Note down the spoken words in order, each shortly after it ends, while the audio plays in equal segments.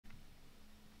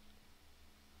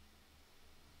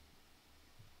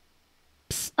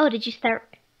Oh, did you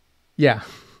start? Yeah.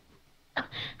 Oh,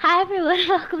 hi everyone,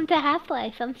 welcome to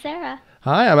Half-Life. I'm Sarah.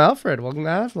 Hi, I'm Alfred. Welcome to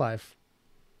Half-Life.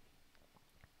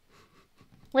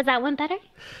 Was that one better?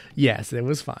 Yes, it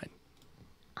was fine.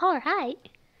 All right.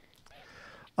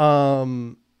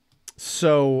 Um,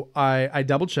 so I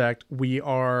double checked.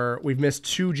 We've missed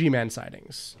two G-Man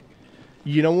sightings.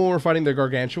 You know when we're fighting the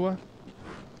Gargantua?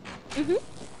 Mm-hmm.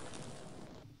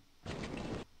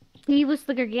 He was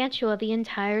the Gargantua the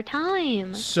entire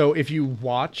time. So if you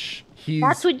watch,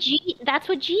 That's what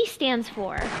G stands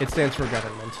for. it stands for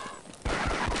government.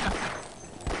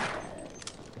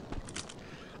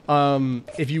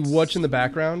 If you watch in the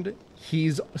background,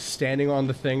 he's standing on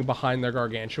the thing behind the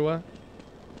Gargantua,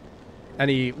 and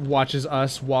he watches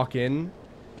us walk in,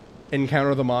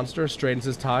 encounter the monster, straightens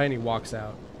his tie, and he walks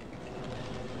out.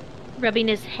 Rubbing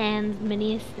his hands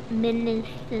menacingly.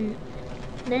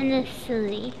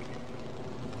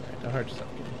 Alright, don't hurt yourself.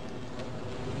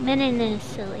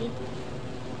 Menacingly.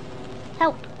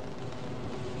 Help.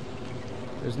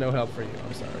 There's no help for you.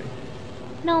 I'm sorry.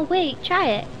 No, wait, try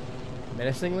it.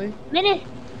 Menacingly? Mena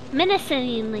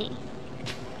menacingly.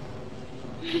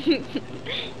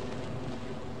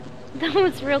 That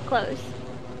was real close.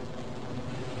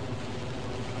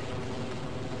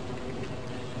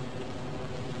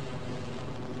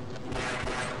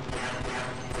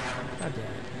 God damn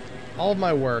it. All of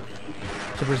my work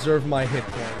to preserve my hit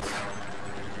points.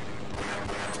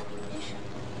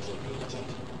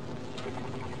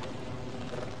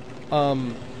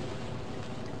 Um.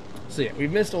 So yeah,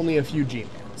 we've missed only a few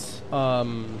G-Mans.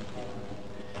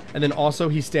 And then also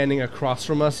he's standing across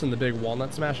from us in the big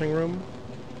walnut smashing room.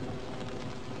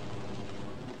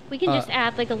 We can just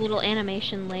add like a little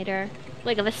animation later,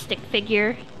 like of a stick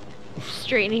figure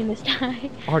straightening this tie.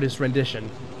 Artist rendition.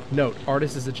 Note,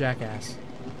 artist is a jackass.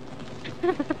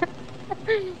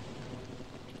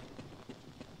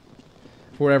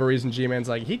 For whatever reason, G-Man's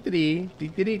like, hee-dee-dee,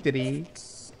 dee-dee-dee-dee.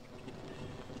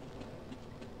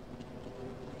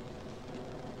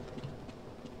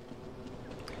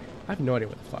 I have no idea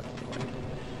what the fuck I'm doing.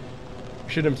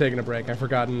 Should have taken a break. I've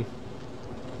forgotten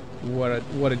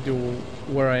what to do,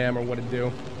 where I am, or what to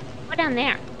do. Go down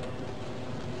there.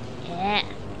 Yeah.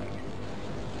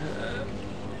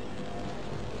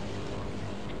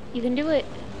 You can do it.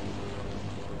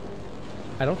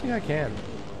 I don't think I can.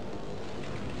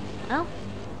 Oh,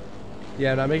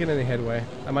 Yeah, I'm not making any headway.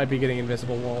 I might be getting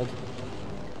invisible walled.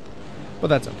 But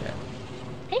that's okay.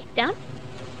 hey, down.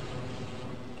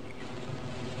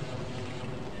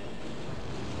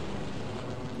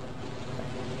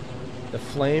 The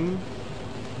flame.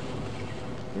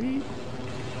 Maybe?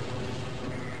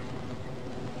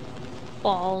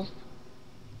 Balls.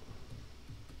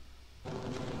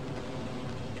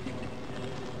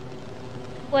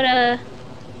 What,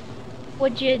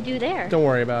 what'd you do there? Don't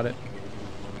worry about it.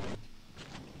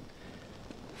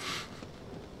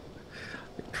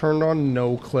 Turned on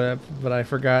no clip, but I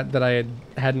forgot that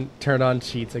hadn't turned on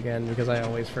cheats again because I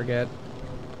always forget.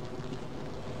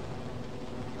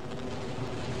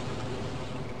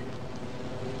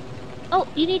 Oh,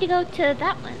 you need to go to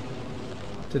that one.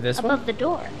 To this one? Above the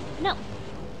door. No,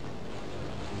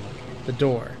 The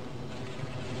door.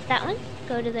 that one.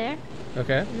 Go to there.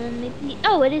 Okay. And then maybe...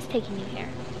 Oh, it is taking you here.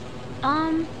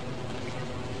 Um,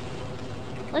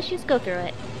 let's just go through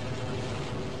it.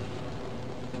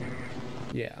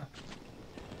 Yeah.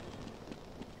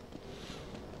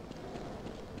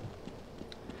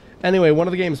 Anyway, one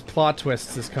of the game's plot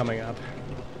twists is coming up.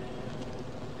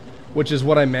 Which is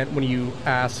what I meant when you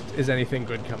asked, is anything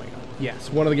good coming up? Yes,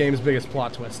 one of the game's biggest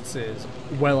plot twists is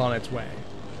well on its way.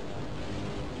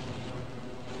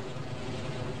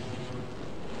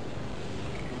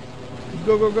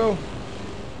 Go, go, go.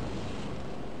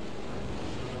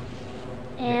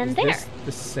 And Is there. this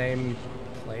the same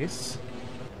place?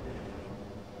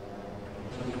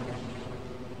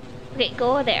 Okay,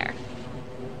 go there.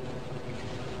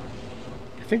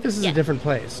 I think this is a Yes. different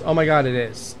place. Oh my god, it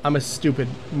is. I'm a stupid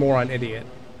moron idiot.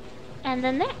 And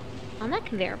then there. On that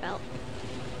conveyor belt.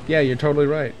 Yeah, you're totally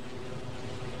right.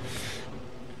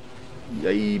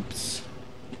 Yipes.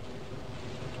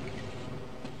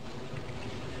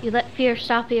 You let fear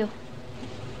stop you.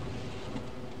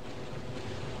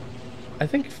 I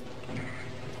think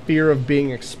fear of being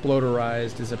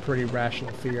exploderized is a pretty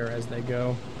rational fear as they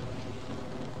go.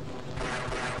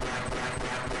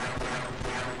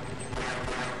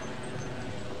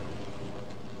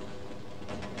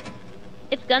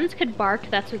 If guns could bark,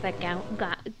 that's what that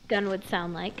gun would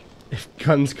sound like. If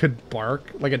guns could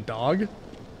bark like a dog?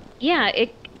 Yeah,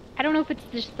 it. I don't know if it's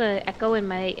just the echo in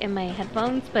my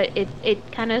headphones, but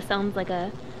it kind of sounds like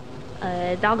a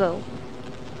doggo.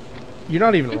 You're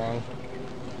not even wrong.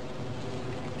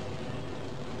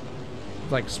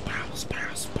 Like, spow,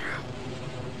 spow, spow.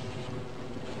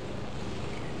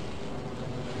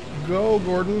 Go,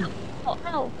 Gordon. Oh,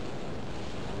 no.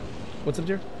 What's up,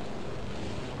 dear?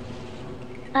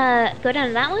 Go down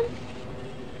to that one.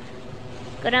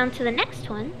 Go down to the next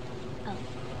one. Oh.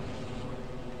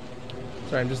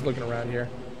 Sorry, I'm just looking around here.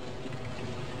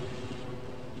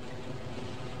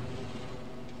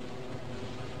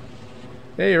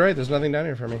 Yeah, you're right. There's nothing down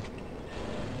here for me.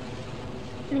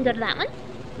 And then go to that one.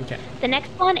 Okay. The next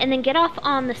one, and then get off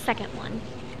on the second one.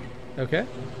 Okay.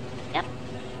 Yep.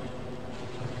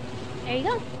 There you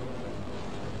go.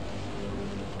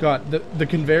 God, the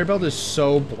conveyor belt is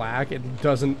so black, it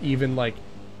doesn't even, like,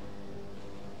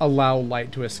 allow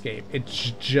light to escape.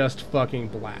 It's just fucking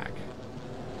black.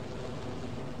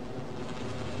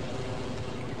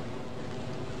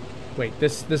 Wait,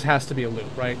 this has to be a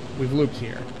loop, right? We've looped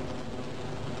here.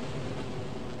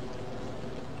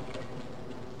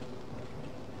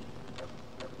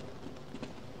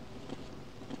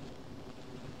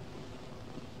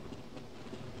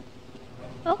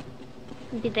 Oh,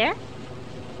 be there.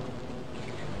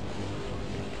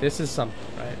 This is something,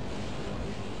 right?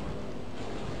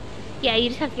 Yeah, you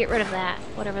just have to get rid of that,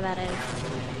 whatever that is.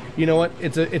 You know what?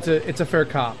 It's a fair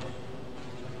cop.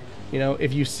 You know,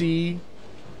 if you see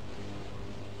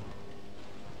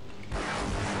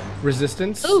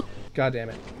resistance, Ooh. God damn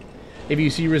it. If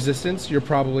you see resistance, you're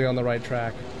probably on the right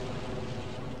track.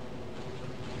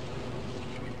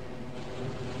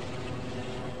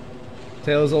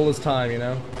 Tale as old as time, you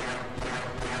know?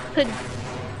 Could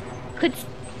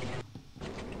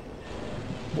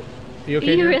Are you okay,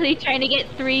 Are you dude? really trying to get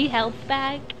 3 health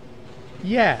back?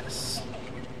 Yes.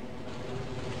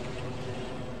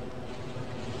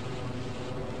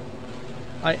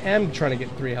 I am trying to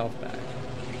get 3 health back.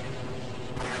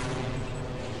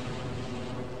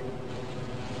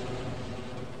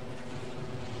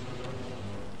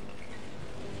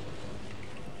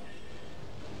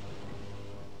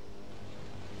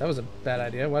 That was a bad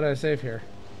idea. Why did I save here?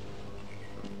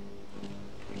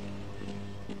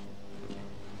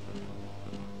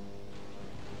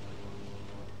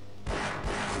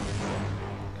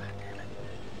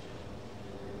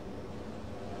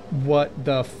 What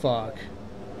the fuck?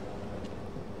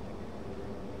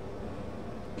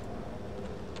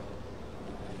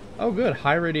 Oh good,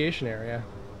 high radiation area.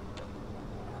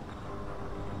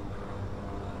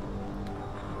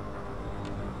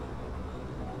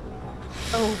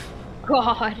 Oh,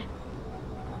 God.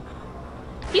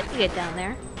 You can get down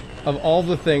there. Of all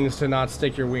the things to not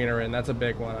stick your wiener in, that's a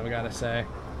big one, I've got to say.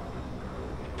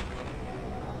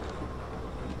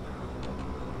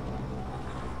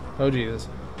 Oh Jesus.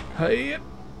 Hey.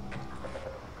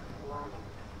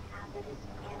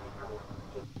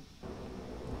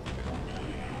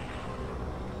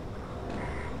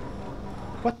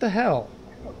 What the hell?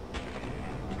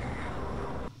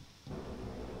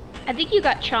 I think you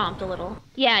got chomped a little.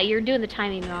 Yeah, you're doing the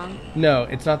timing wrong. No,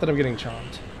 it's not that I'm getting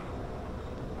chomped.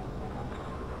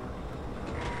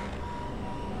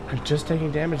 I'm just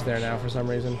taking damage there now for some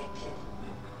reason.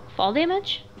 Fall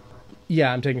damage?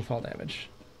 Yeah, I'm taking fall damage.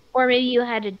 Or maybe you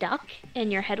had a duck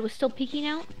and your head was still peeking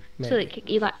out? Maybe. So that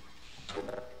you got...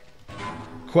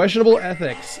 Questionable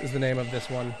ethics is the name of this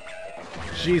one.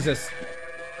 Jesus.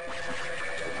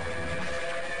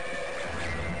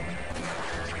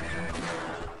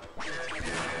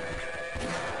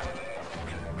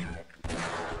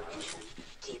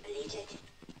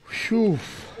 Phew.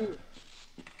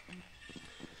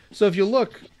 So if you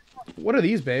look, what are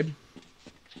these, babe?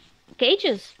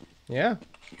 Gauges. Yeah.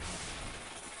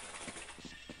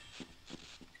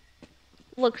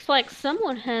 Looks like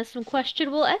someone has some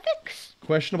questionable ethics.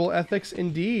 Questionable ethics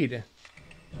indeed.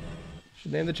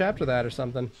 Should name the chapter that or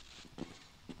something.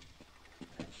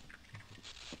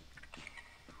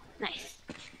 Nice.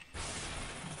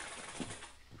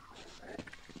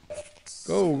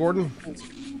 Go, Gordon.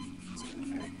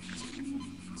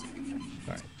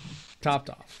 Alright. Topped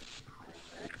off.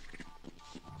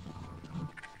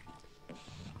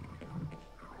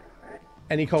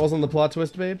 Any calls on the plot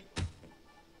twist, babe?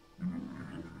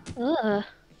 Ugh.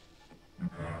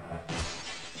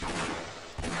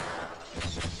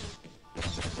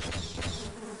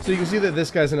 So you can see that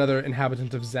this guy's another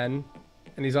inhabitant of Zen.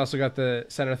 And he's also got the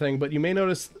center thing. But you may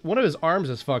notice one of his arms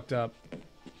is fucked up.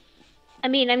 I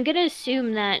mean, I'm gonna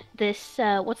assume that this,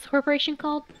 what's the corporation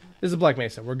called? This is Black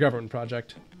Mesa. We're a government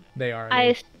project. They are. I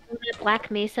assume that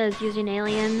Black Mesa is using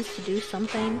aliens to do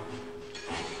something.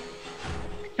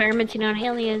 Experimenting on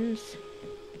aliens.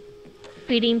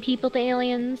 Feeding people to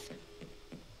aliens.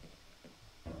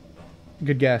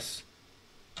 Good guess.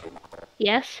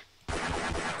 Yes?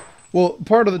 Well,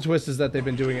 part of the twist is that they've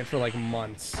been doing it for like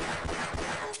months.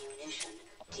 Ammunition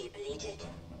depleted.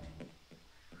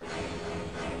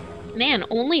 Man,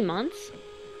 only months?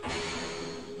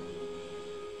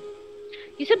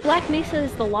 You said Black Mesa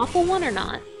is the lawful one or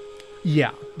not?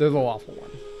 Yeah, they're the lawful one.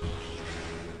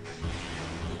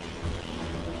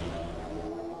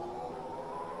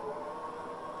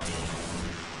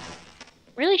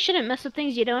 Really shouldn't mess with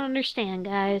things you don't understand,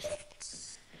 guys.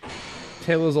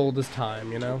 Tale as old as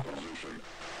time, you know?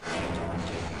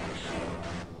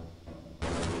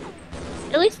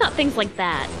 At least not things like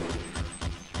that.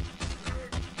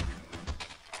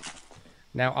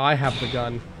 Now I have the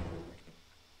gun.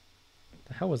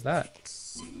 The hell was that?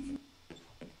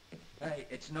 Hey,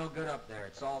 it's no good up there.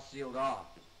 It's all sealed off.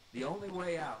 The only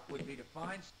way out would be to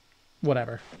find...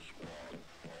 Whatever.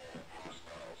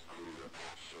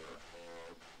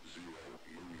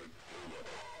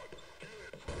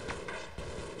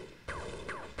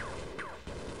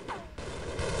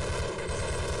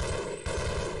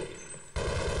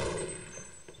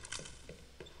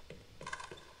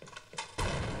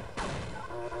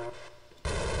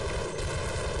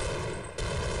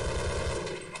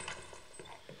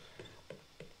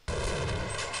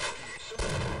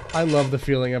 I love the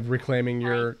feeling of reclaiming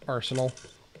your arsenal.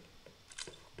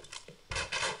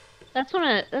 That's one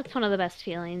of the best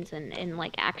feelings in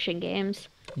like action games.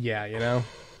 Yeah, you know?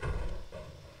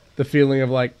 The feeling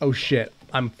of like, oh shit,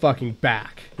 I'm fucking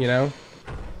back, you know?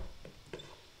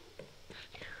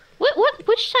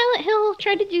 Which Silent Hill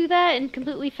tried to do that and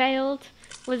completely failed?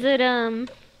 Was it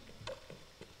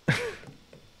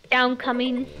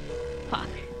Downcoming? Fuck.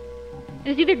 It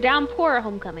was either Downpour or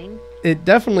Homecoming. It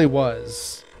definitely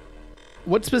was.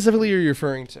 What specifically are you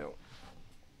referring to?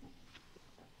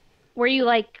 Where you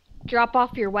like drop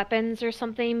off your weapons or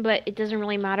something, but it doesn't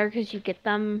really matter because you get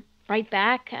them right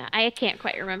back. I can't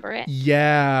quite remember it.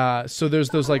 Yeah, so there's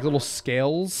those like little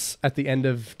scales at the end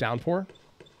of Downpour.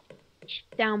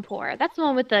 Downpour. That's the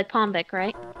one with the convict,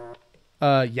 right?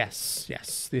 Yes,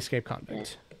 the escaped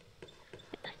convict.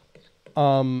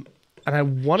 And I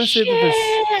want to say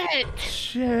that this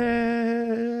shit.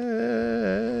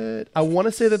 I want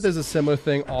to say that there's a similar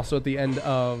thing also at the end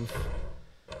of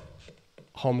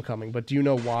Homecoming, but do you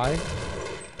know why?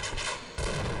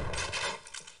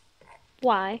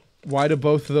 Why? Why do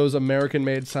both of those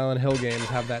American-made Silent Hill games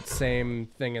have that same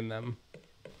thing in them?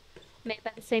 Made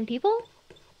by the same people?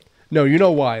 No, you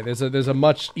know why. There's a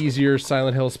much easier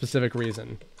Silent Hill specific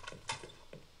reason.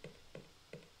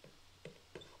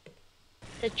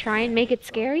 To try and make it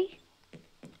scary?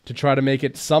 To try to make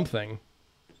it something.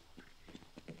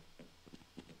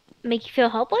 Make you feel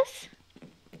helpless?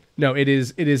 No, it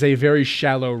is a very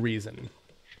shallow reason.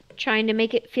 Trying to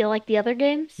make it feel like the other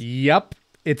games? Yep.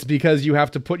 It's because you have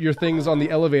to put your things on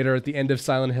the elevator at the end of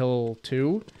Silent Hill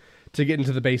 2 to get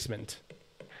into the basement.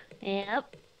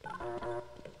 Yep.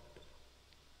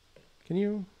 Can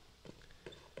you...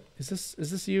 Is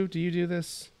this you? Do you do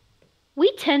this?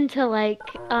 We tend to like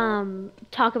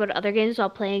talk about other games while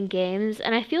playing games,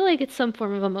 and I feel like it's some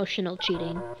form of emotional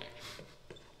cheating.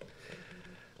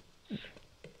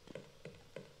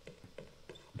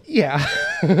 Yeah.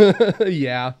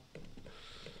 Yeah.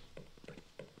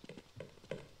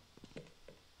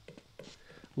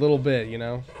 Little bit, you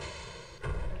know?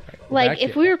 Like, Back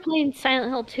if here. we were playing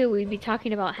Silent Hill 2, we'd be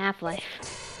talking about Half-Life.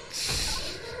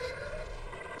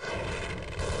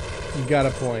 You got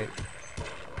a point.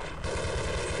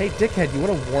 Hey, dickhead, you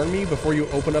want to warn me before you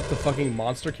open up the fucking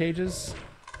monster cages?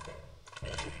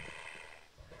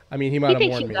 I mean, he might He have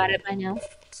thinks warned you me. got it by now.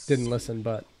 Didn't listen,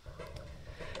 but...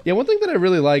 Yeah, one thing that I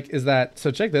really like is that... So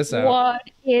check this out.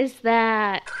 What is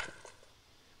that?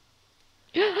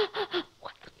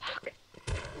 What the fuck?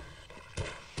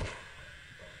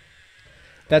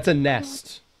 That's a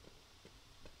nest.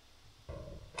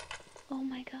 Oh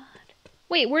my god.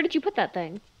 Wait, where did you put that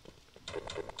thing?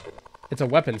 It's a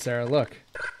weapon, Sarah, look.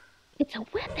 It's a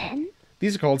weapon?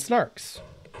 These are called snarks.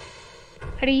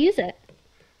 How do you use it?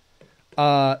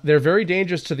 They're very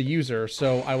dangerous to the user,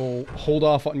 so I will hold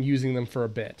off on using them for a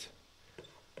bit.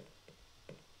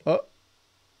 Oh.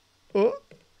 What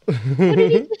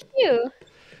did you just do?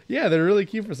 Yeah, they're really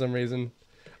cute for some reason.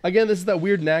 Again, this is that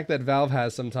weird knack that Valve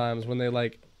has sometimes when they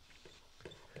like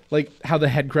how the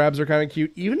head crabs are kind of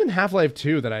cute. Even in Half-Life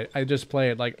 2 that I just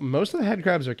played, like most of the head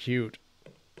crabs are cute.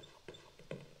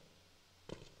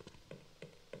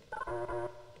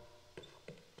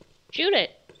 Shoot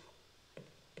it.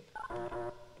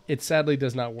 It sadly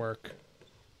does not work.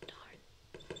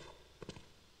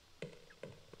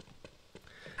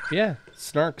 Yeah,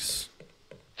 snarks.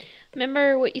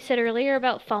 Remember what you said earlier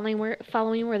about following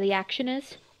where the action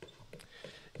is?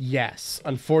 Yes.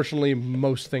 Unfortunately,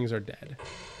 most things are dead.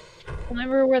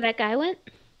 Remember where that guy went?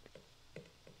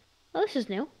 Oh, this is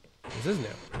new. This is new.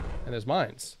 And there's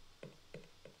mines.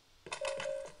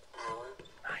 Power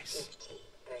Nice.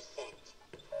 50%.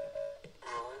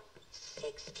 Power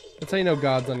 60. That's how you know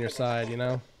God's on your side, you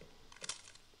know?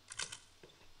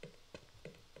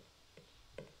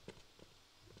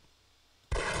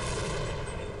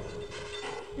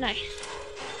 Nice.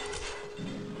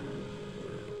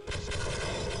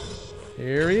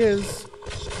 Here he is.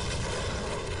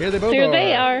 Here they both Here are.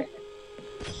 they are.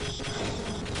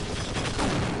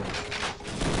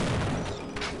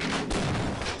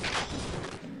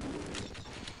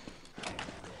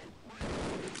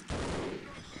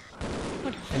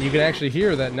 And you can actually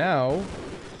hear that now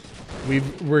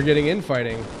we're getting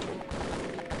infighting.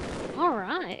 All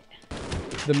right.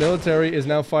 The military is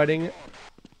now fighting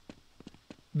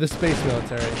the space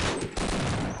military.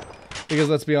 Because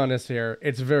let's be honest here,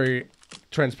 it's very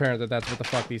transparent that that's what the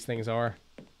fuck these things are.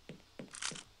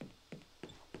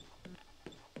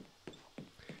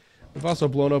 We've also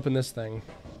blown open this thing.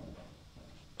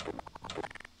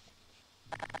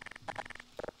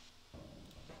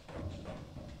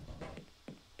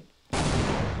 I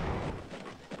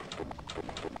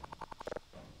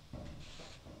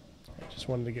just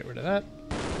wanted to get rid of that.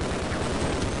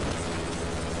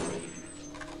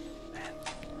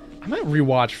 I might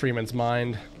rewatch Freeman's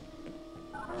Mind.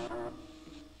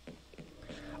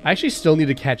 I actually still need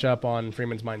to catch up on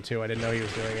Freeman's Mind too. I didn't know he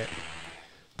was doing it.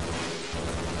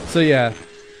 So yeah.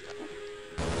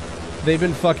 They've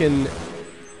been fucking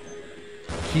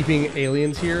keeping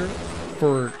aliens here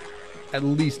for at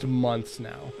least months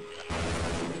now.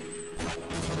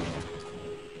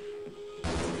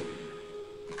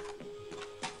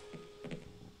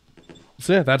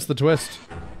 So yeah, that's the twist.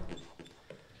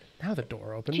 Now the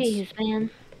door opens. Jeez, man.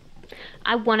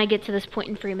 I want to get to this point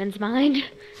in Freeman's mind.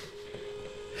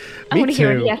 I Me want to hear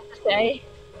what too. he has to say.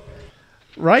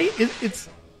 Right?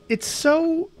 It's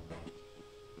so...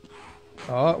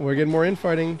 Oh, we're getting more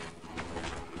infighting.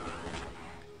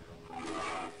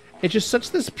 It's just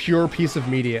such this pure piece of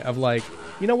media of like,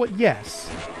 you know what?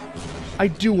 Yes. I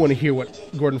do want to hear what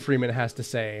Gordon Freeman has to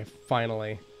say,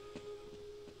 finally.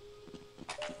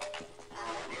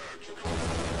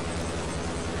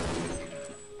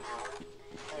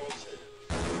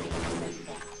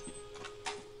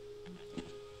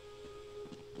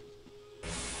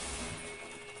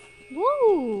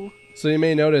 Woo! So you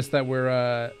may notice that we're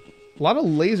a lot of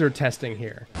laser testing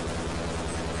here.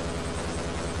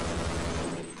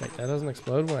 Wait, that doesn't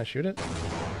explode when I shoot it?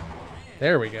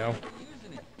 There we go.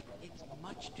 Using it. It's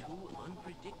much too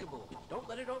unpredictable. Don't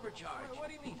let it overcharge. What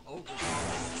do you mean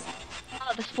overcharge?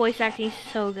 Oh, this voice acting is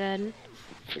so good.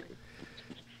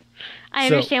 I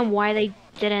So- understand why they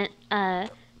didn't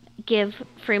give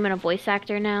Freeman a voice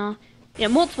actor now. You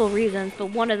know, multiple reasons, but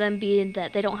one of them being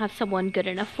that they don't have someone good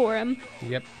enough for him.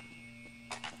 Yep.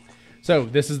 So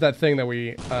this is that thing that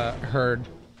we heard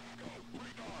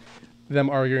them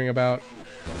arguing about.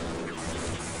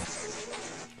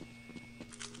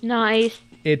 Nice.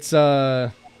 It's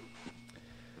this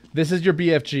is your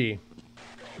BFG.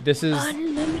 This is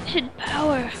Unlimited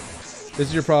power. this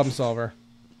is your problem solver.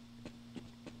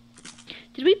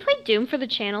 Did we play Doom for the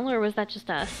channel, or was that just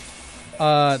us?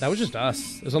 That was just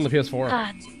us. It was on the PS4.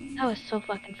 God, that was so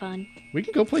fucking fun. We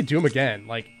can go play Doom again.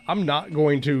 Like, I'm not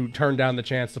going to turn down the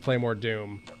chance to play more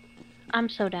Doom. I'm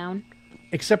so down.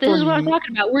 Except This for is what I'm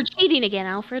talking about. We're cheating again,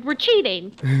 Alfred. We're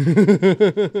cheating.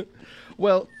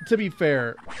 Well, to be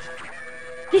fair,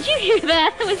 Did you hear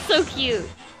that? That was so cute.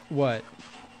 what?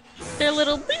 Their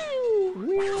little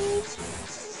boo.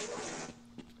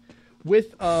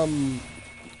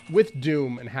 With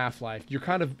Doom and Half-Life, you're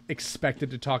kind of expected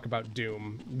to talk about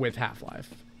Doom with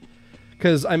Half-Life.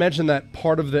 Because I mentioned that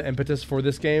part of the impetus for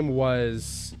this game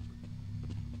was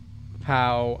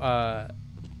how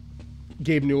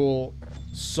Gabe Newell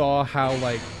saw how,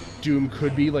 like, Doom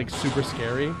could be, like, super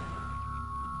scary.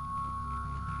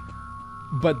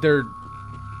 But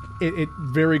it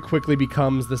very quickly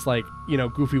becomes this, like, you know,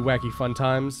 goofy, wacky fun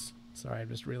times. Sorry, I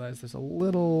just realized there's a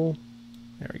little...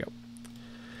 There we go.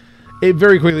 It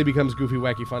very quickly becomes goofy,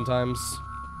 wacky fun times.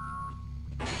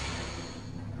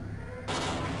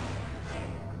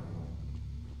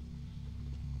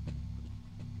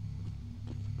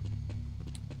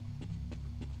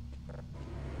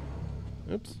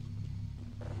 Oops.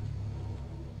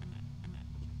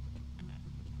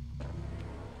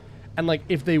 And, like,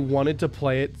 if they wanted to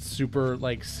play it super,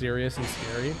 like, serious and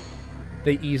scary,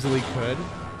 they easily could.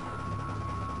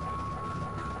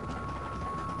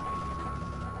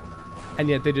 And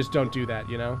yet they just don't do that,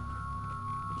 you know?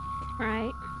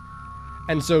 Right.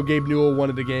 And so Gabe Newell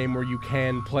wanted a game where you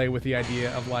can play with the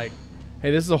idea of like,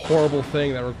 hey, this is a horrible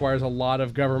thing that requires a lot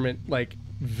of government like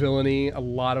villainy, a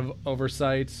lot of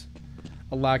oversight,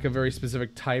 a lack of very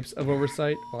specific types of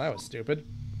oversight. Well, that was stupid.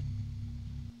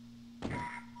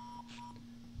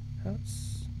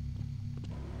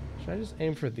 Should I just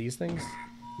aim for these things?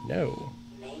 No.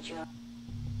 Major. What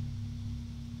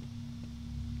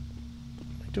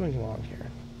am I doing wrong here?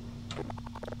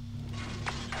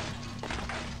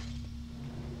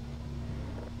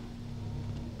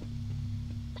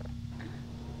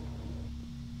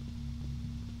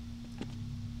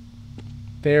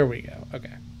 There we go. Okay.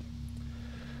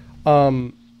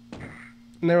 And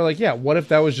they were like, yeah, what if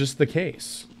that was just the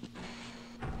case?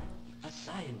 A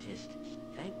scientist.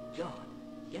 Thank God.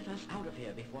 Get us out of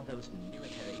here before those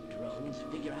military drones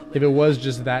figure out. If it was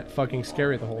just that fucking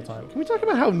scary the whole time. Can we talk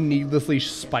about how needlessly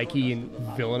spiky and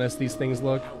villainous these things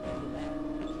look?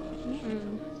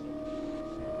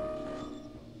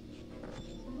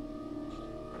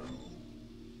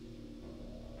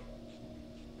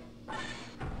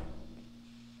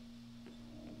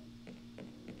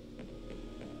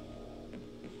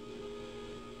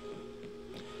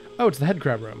 Oh, it's the head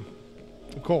crab room.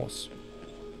 Of course.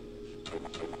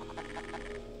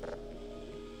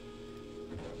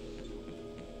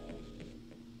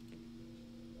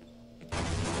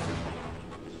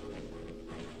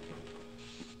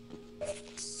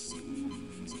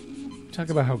 Talk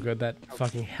about how good that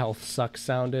fucking health suck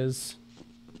sound is.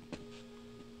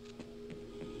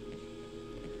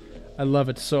 I love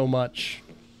it so much.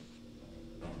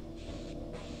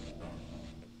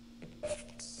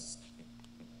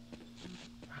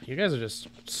 You guys are just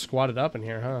squatted up in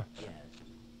here, huh? Yes.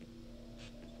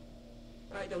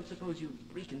 I don't suppose you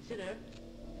reconsider.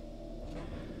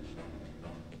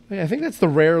 Yeah, I think that's the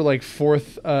rare, like,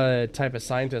 fourth type of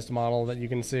scientist model that you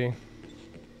can see.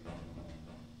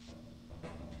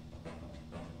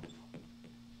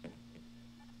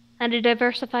 And to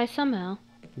diversify somehow.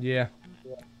 Yeah.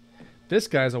 This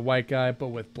guy's a white guy, but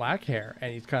with black hair,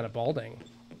 and he's kind of balding.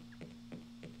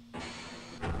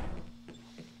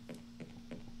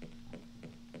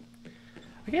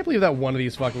 I can't believe that one of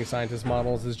these fucking scientist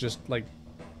models is just, like,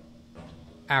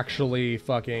 actually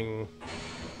fucking...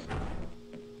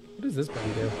 What does this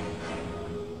button do?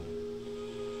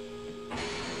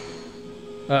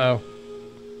 Uh-oh.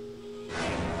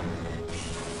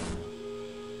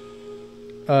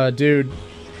 Dude.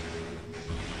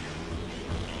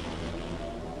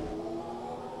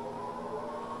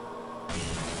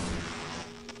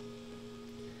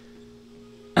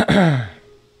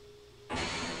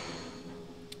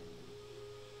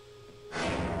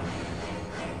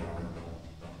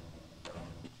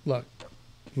 Look,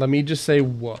 let me just say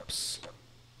whoops.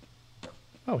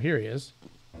 Oh, here he is.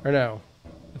 Or no,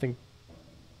 I think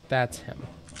that's him.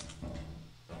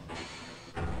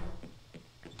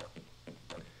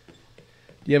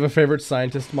 Do you have a favorite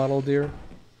scientist model, dear?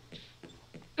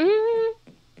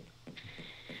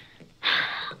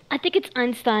 I think it's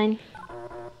Einstein.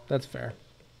 That's fair.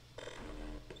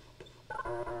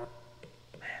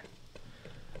 Man.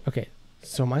 Okay,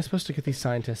 so am I supposed to get these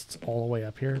scientists all the way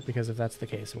up here? Because if that's the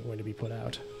case, I'm going to be put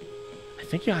out. I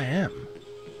think I am.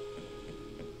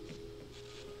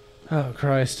 Oh,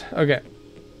 Christ. Okay.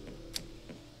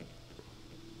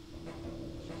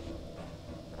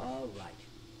 All right.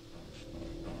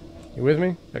 You with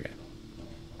me? Okay.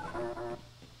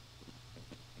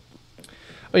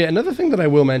 Oh yeah, another thing that I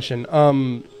will mention,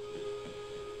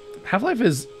 Half-Life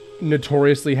has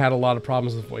notoriously had a lot of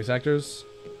problems with voice actors.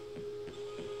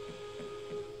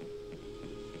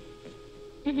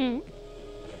 Mm-hmm.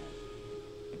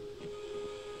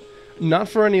 Not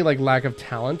for any like lack of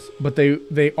talent, but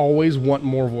they always want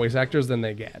more voice actors than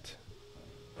they get.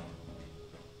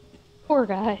 Poor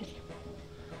guys.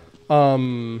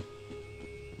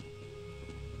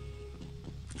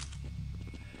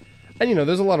 And you know,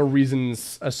 there's a lot of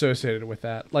reasons associated with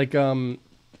that. Like, in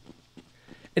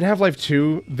Half-Life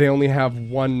 2, they only have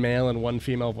one male and one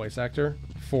female voice actor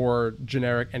for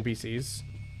generic NPCs.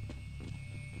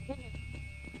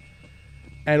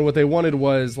 And what they wanted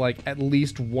was, like, at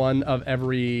least one of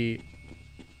every,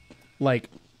 like,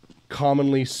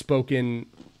 commonly spoken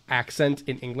accent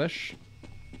in English.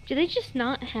 Do they just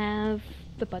not have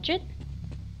the budget?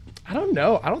 I don't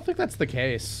know. I don't think that's the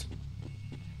case.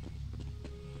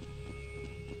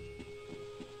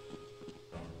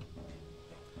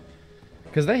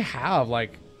 Because they have,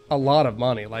 like, a lot of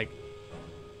money. Like,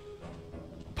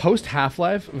 post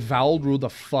Half-Life, Valve ruled the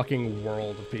fucking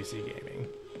world of PC gaming.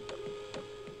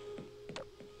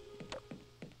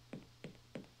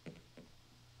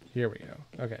 Here we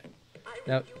go. Okay.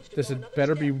 Now, this had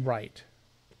better be right.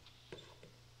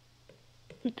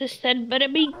 This said better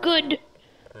be good.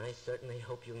 I certainly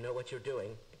hope you know what you're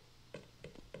doing.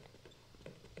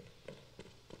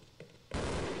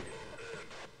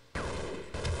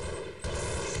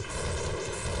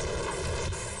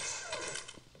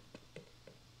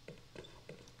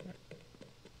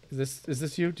 Is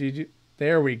this you? Did you?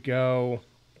 There we go.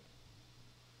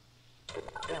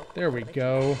 There we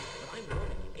go. But I'm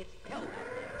warning you, it's hell out there.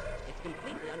 It's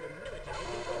completely under military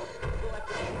control. You'll have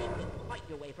to sneak and fight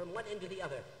your way from one end to the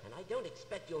other. And I don't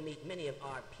expect you'll meet many of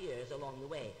our peers along the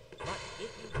way. But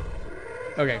if you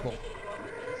Okay, cool. make it across the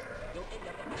base, you'll end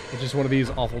up at It's just one of these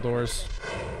awful doors.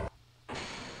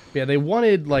 Yeah, they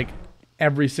wanted like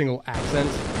every single accent,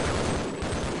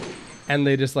 and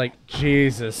they just like,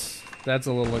 Jesus, that's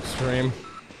a little extreme.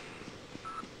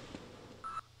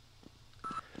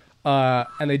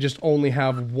 And they just only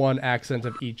have one accent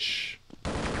of each,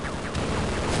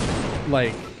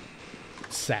 like,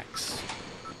 sex.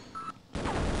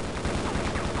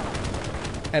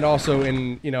 And also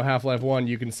in, you know, Half-Life 1,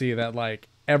 you can see that, like,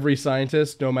 every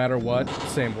scientist, no matter what,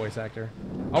 same voice actor.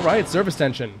 Alright, service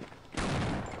tension.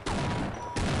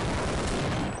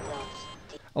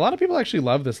 A lot of people actually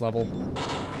love this level.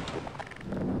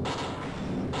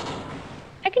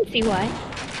 I can see why.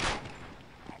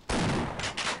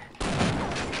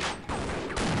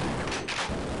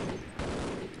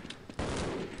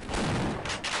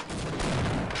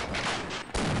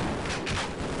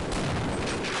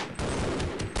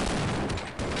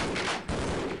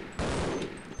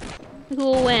 Who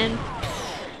will win?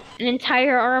 An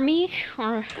entire army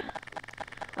or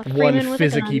a One Freeman with a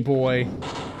physicky gun? boy.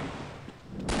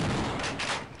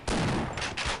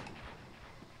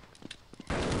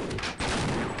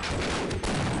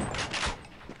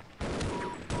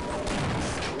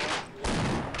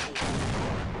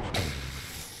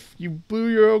 You blew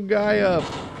your own guy up.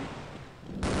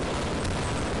 Blood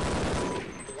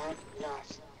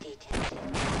loss detected.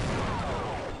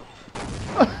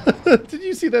 Did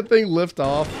you see that thing lift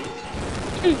off?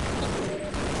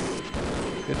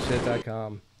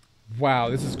 Goodshit.com. Wow,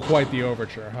 this is quite the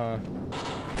overture, huh?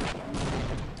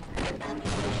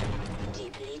 Ammunition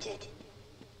depleted.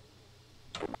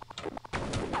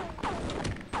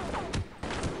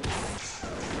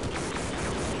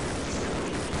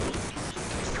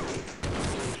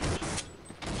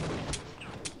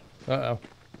 Uh-oh.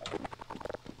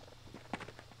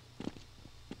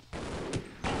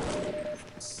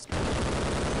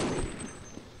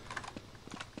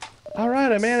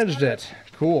 Alright, I managed it.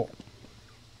 Cool.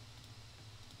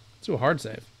 Let's do a hard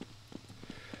save.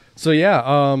 So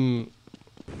yeah,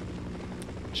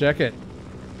 check it.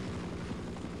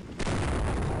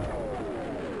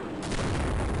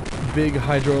 Big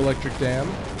hydroelectric dam.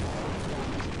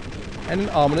 And an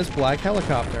ominous black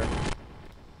helicopter.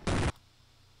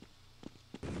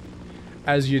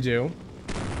 As you do.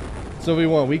 So if we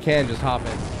want, we can just hop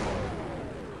in.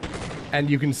 And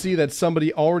you can see that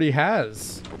somebody already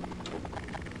has.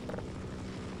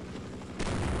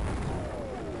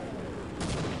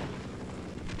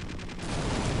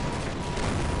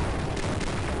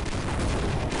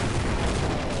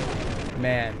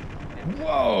 Man.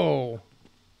 Whoa!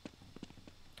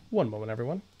 One moment,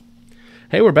 everyone.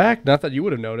 Hey, we're back. Not that you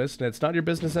would have noticed, and it's not your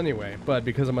business anyway. But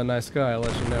because I'm a nice guy, I'll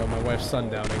let you know my wife's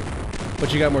sundowning. But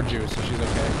she got more juice, so she's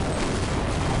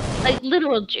okay. Like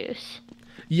literal juice.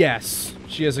 Yes,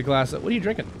 she has a glass of... What are you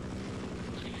drinking?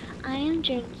 I am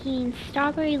drinking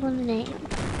strawberry lemonade.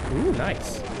 Ooh,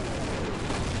 nice.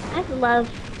 I love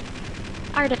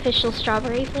artificial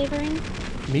strawberry flavoring.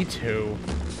 Me too.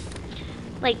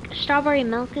 Like strawberry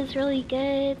milk is really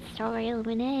good. Strawberry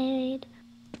lemonade.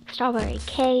 Strawberry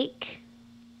cake.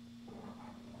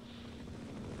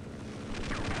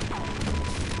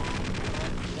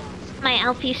 My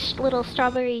Alfie's little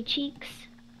strawberry cheeks.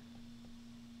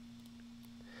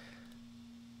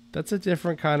 That's a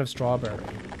different kind of strawberry.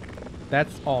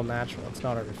 That's all natural. It's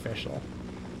not artificial.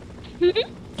 You're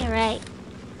right.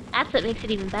 That's what makes it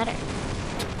even better.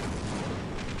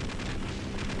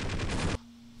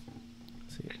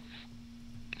 Let's see.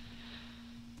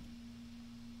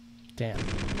 Damn.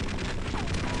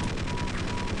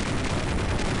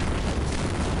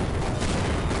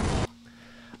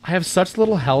 I have such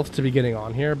little health to be getting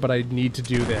on here, but I need to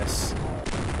do this.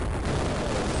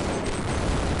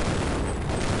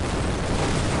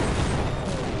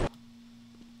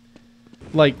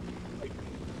 Like,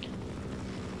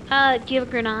 Do you have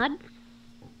a grenade?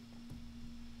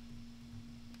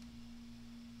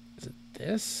 is it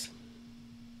this?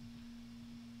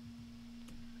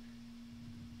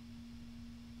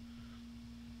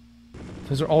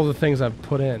 Those are all the things I've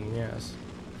put in, yes.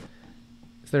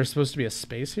 Is there supposed to be a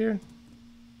space here?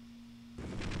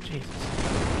 Jesus.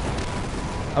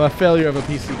 I'm a failure of a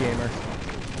PC gamer.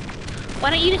 Why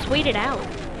don't you just wait it out?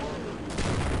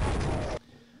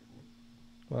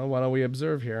 Well, why don't we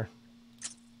observe here?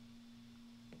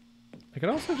 I could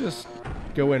also just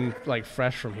go in, like,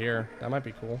 fresh from here. That might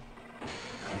be cool.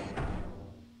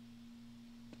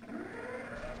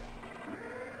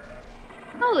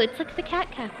 Oh, it's like the cat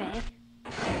cafe.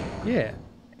 Yeah.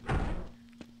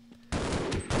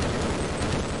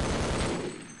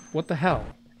 What the hell?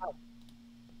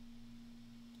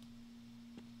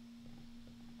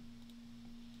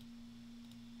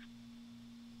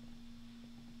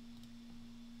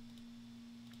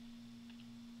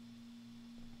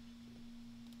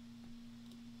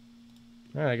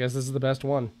 Alright, I guess this is the best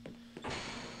one.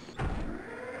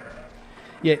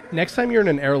 Yeah, next time you're in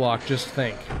an airlock, just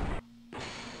think.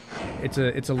 It's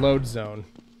a load zone.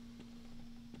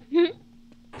 He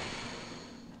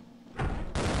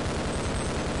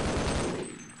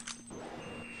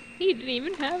didn't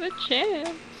even have a chance.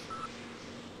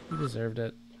 You deserved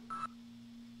it.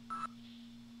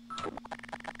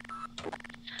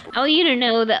 I want you to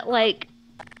know that, like,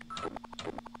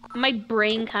 my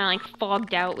brain kind of, like,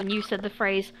 fogged out when you said the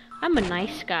phrase, I'm a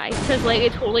nice guy. Because, like,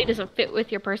 it totally doesn't fit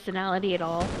with your personality at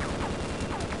all.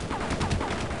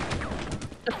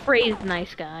 The phrase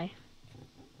nice guy.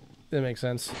 That makes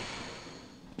sense.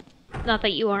 Not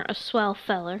that you aren't a swell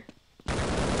feller.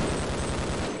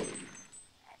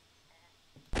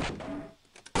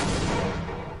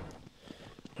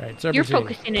 Alright, serpentine. You're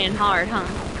focusing in hard, huh?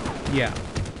 Yeah.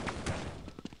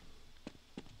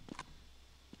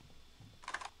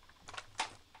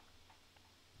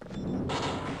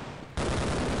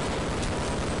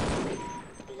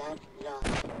 Blood loss.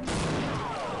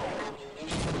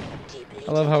 Ammunition depleted.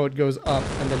 I love how it goes up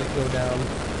and then it go down.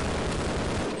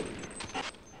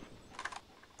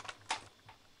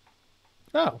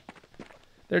 Oh.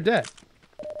 They're dead.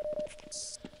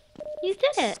 You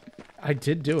did it. I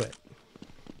did do it.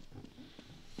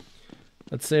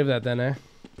 Let's save that then, eh?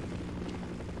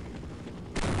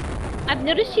 I've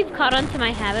noticed you've caught on to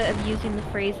my habit of using the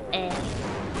phrase eh.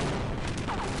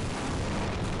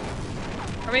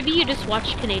 Or maybe you just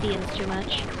watch Canadians too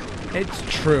much. It's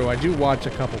true. I do watch a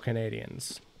couple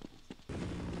Canadians.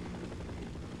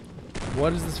 What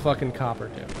does this fucking copper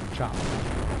do? Chop.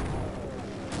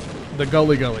 The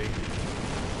gully gully.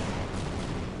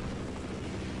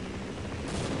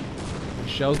 He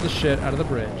shells the shit out of the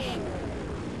bridge.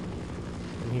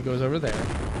 And he goes over there.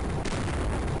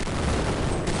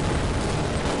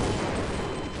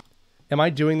 Am I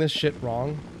doing this shit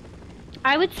wrong?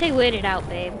 I would say wait it out,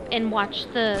 babe, and watch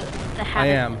the I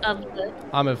am. habits of the...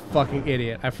 I'm a fucking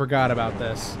idiot. I forgot about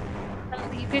this.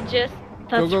 You could just...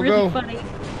 That's go, really go. funny.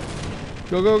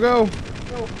 Go, go, go!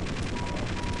 Oh.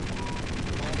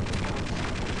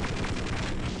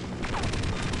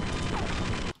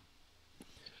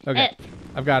 Okay.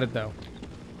 I've got it, though.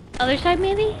 Other side,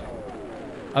 maybe?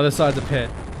 Other side's a pit.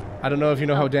 I don't know if you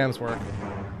know how dams work.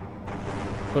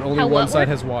 But only How one what side work?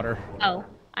 has water. Oh,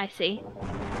 I see.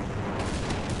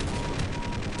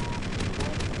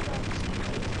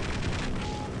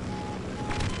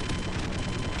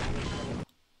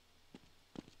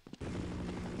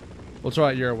 We'll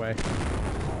try it your way.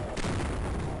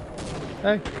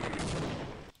 Hey.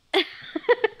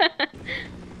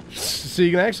 So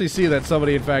you can actually see that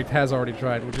somebody, in fact, has already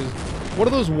tried, which is one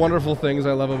of those wonderful things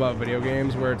I love about video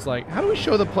games, where it's like, how do we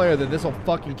show the player that this will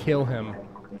fucking kill him?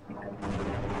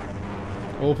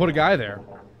 Well, we'll put a guy there.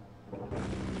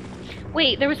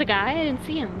 Wait, there was a guy? I didn't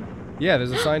see him. Yeah,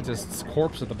 there's a scientist's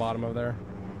corpse at the bottom of there.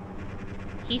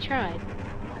 He tried.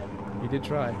 He did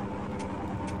try.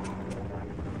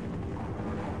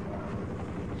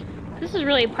 This is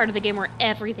really a part of the game where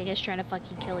everything is trying to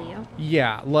fucking kill you.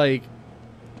 Yeah, like...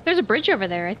 There's a bridge over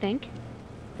there, I think.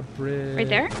 A bridge... Right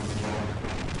there?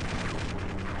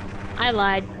 I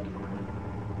lied.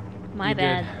 My You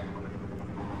bad.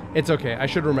 did. It's okay. I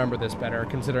should remember this better,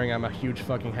 considering I'm a huge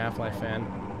fucking Half-Life fan.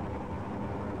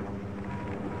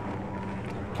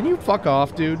 Can you fuck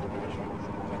off, dude?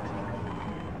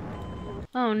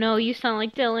 Oh no, you sound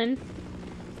like Dylan.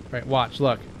 Right, watch,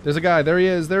 look. There's a guy. There he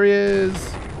is. There he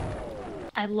is.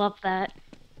 I love that.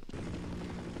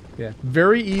 Yeah.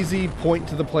 Very easy point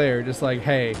to the player. Just like,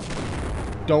 hey,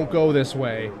 don't go this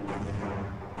way.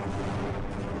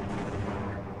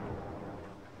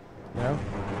 You know?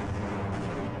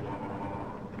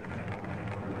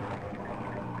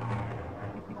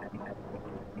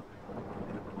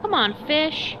 Come on,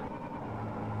 fish.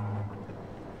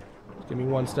 Give me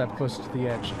one step closer to the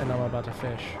edge, and I'm about to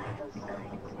fish.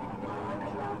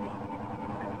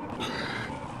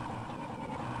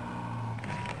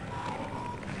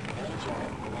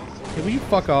 Major Hey, will you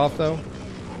fuck off, though?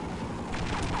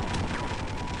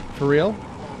 For real?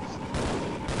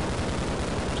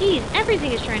 Geez,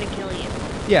 everything is trying to kill you.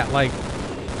 Yeah, like,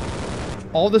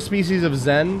 all the species of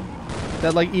Zen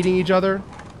that like eating each other,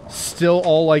 still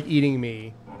all like eating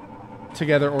me,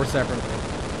 together or separately.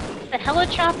 The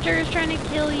helicopter is trying to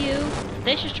kill you. The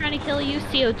fish is trying to kill you.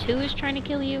 CO2 is trying to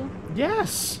kill you.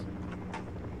 Yes!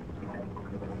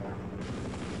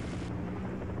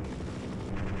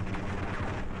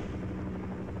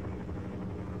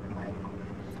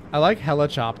 I like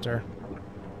helicopter.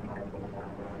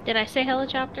 Did I say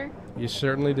helicopter? You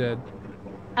certainly did.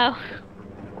 Oh.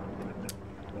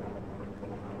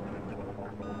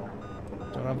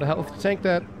 Don't have the health to tank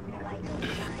that.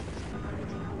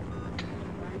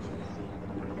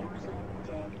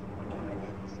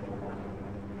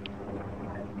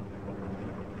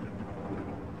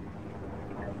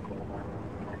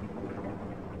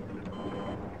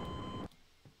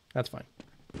 That's fine.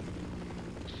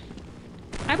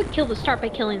 I would kill the start by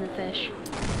killing the fish.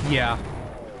 Yeah.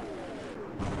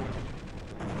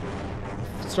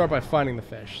 Start by finding the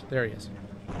fish. There he is.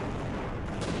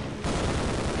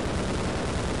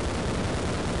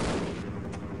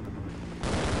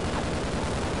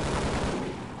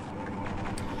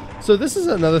 So this is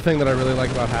another thing that I really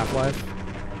like about Half-Life.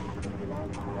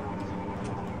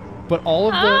 But all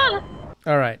of the...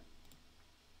 Alright.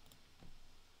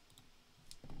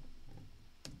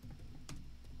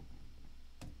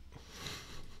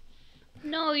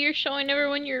 No, you're showing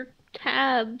everyone your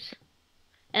tabs.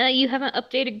 And that you haven't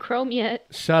updated Chrome yet.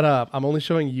 Shut up. I'm only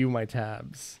showing you my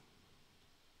tabs.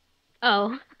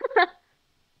 Oh.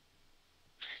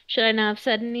 Should I not have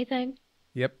said anything?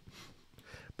 Yep.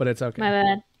 But it's okay. My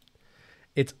bad.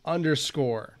 It's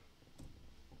underscore.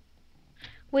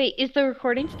 Wait, is the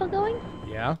recording still going?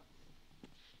 Yeah?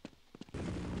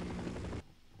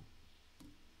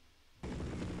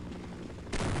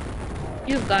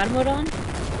 You have God mode on?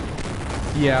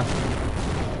 Yeah.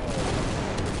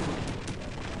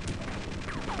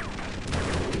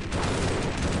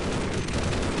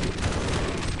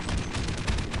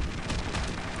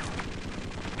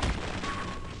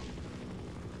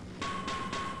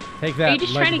 Take that, Are you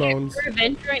just leg trying to bones. get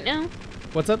revenge right now?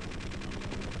 What's up?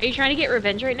 Are you trying to get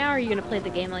revenge right now, or are you gonna play the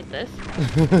game like this?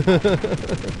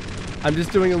 I'm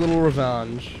just doing a little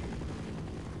revenge.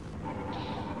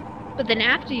 But then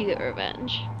after you get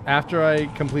revenge. After I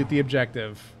complete the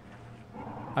objective,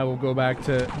 I will go back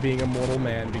to being a mortal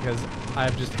man because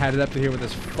I've just had it up to here with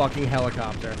this fucking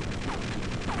helicopter.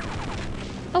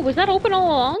 Oh, was that open all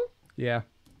along? Yeah.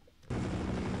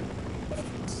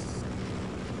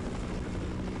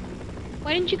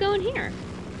 Why didn't you go in here?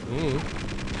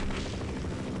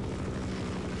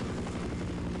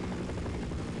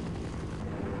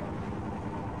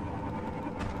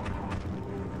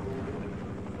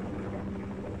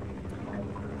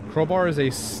 Crowbar is a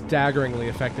staggeringly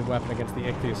effective weapon against the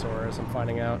ichthyosaur, as I'm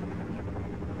finding out.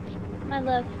 My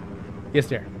love. Yes,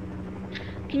 dear.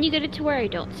 Can you get it to where I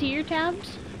don't see your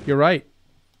tabs? You're right.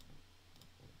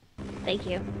 Thank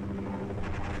you.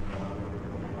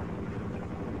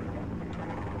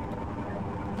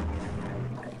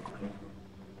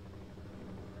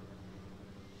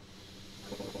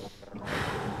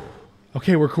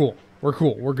 Okay, we're cool. We're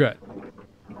cool. We're good.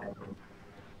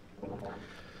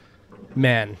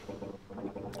 Man.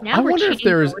 Now I we're wonder if cheating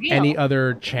there's for real. any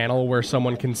other channel where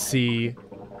someone can see,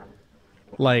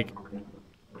 like,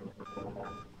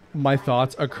 my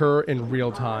thoughts occur in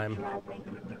real time.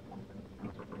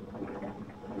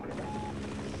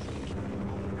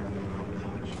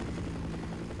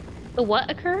 The what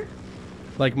occur?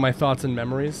 Like, my thoughts and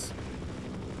memories.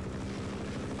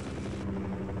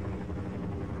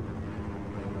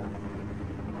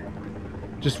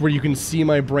 Just where you can see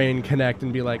my brain connect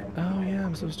and be like, oh yeah,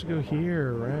 I'm supposed to go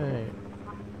here, right.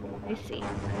 I see.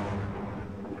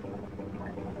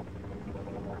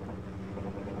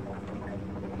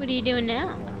 What are you doing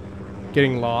now?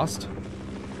 Getting lost.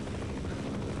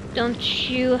 Don't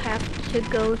you have to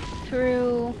go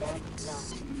through...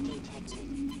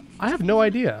 I have no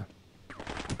idea.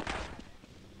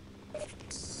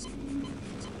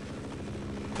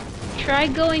 Try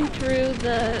going through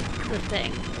the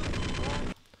thing.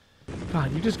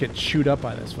 God, you just get chewed up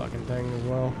by this fucking thing as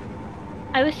well.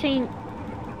 I was saying,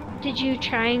 did you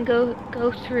try and go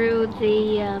through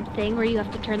the thing where you have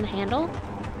to turn the handle?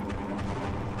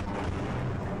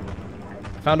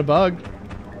 Found a bug.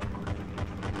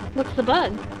 What's the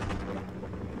bug?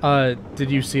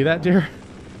 Did you see that, dear?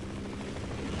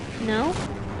 No?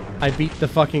 I beat the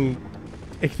fucking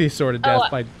ichthyosaur to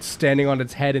death by standing on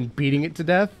its head and beating it to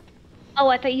death. Oh,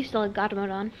 I thought you still had God mode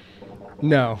on.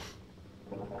 No.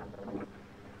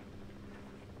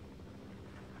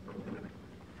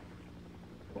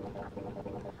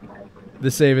 The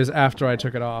save is after I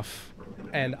took it off,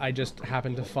 and I just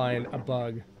happened to find a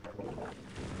bug.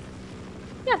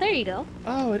 Yeah, there you go.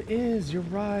 Oh, it is. You're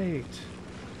right.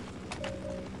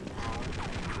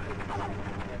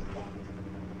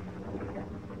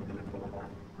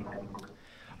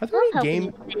 Are there I love any helping game?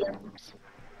 you with video games.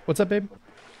 What's up, babe?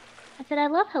 I said I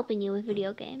love helping you with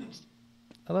video games.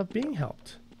 I love being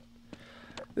helped.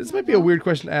 This might be a weird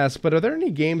question to ask, but are there any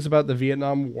games about the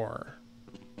Vietnam War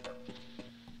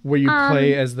where you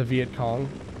play as the Viet Cong?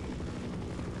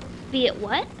 Viet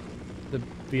what? The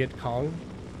Viet Cong?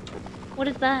 What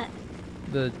is that?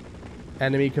 The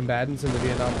enemy combatants in the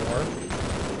Vietnam War?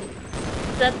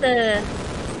 Is that the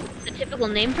typical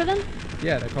name for them?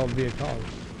 Yeah, they're called Viet Cong.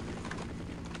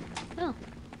 Oh.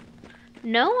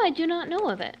 No, I do not know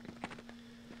of it.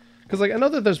 Because, like, I know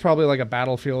that there's probably, like, a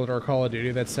Battlefield or a Call of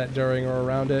Duty that's set during or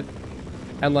around it.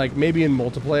 And, like, maybe in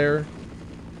multiplayer.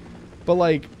 But,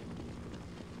 like...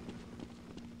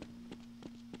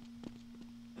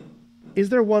 Is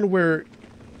there one where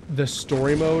the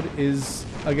story mode is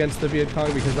against the Viet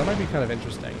Cong? Because that might be kind of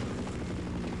interesting.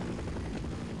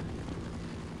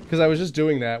 Because I was just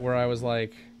doing that where I was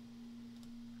like...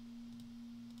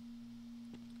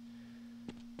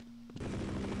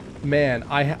 Man,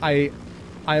 I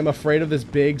am afraid of this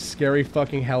big, scary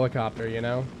fucking helicopter, you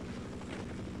know?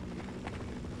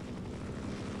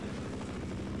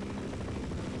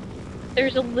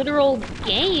 There's a literal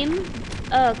game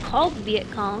called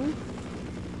Viet Cong.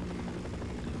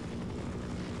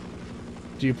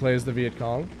 Do you play as the Viet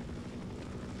Cong?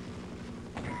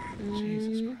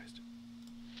 Jesus Christ.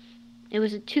 It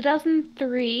was a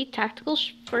 2003 tactical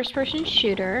first-person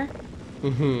shooter.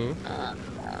 You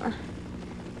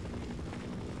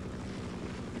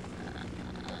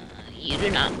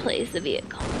do not play as the Viet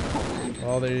Cong. Hold on.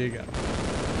 Well, there you go.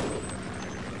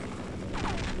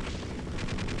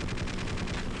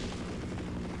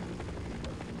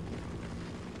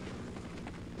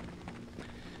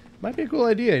 Might be a cool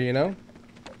idea, you know?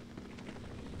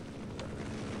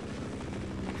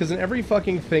 Because in every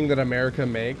fucking thing that America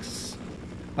makes,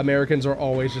 Americans are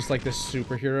always just like the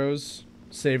superheroes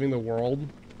saving the world.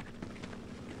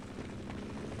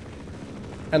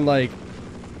 And like,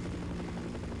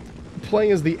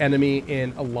 playing as the enemy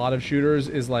in a lot of shooters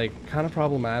is like kind of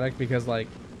problematic because like,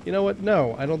 you know what?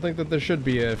 No, I don't think that there should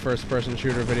be a first-person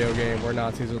shooter video game where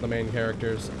Nazis are the main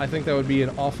characters. I think that would be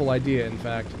an awful idea, in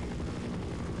fact.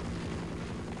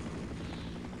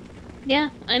 Yeah,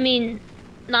 I mean,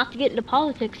 not to get into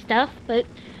politics stuff, but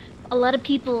a lot of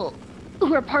people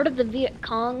who are part of the Viet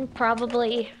Cong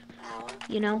probably,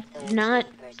 you know, not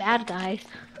bad guys.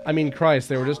 I mean, Christ,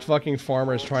 they were just fucking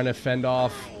farmers trying to fend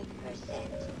off,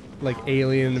 like,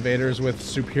 alien invaders with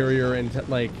superior,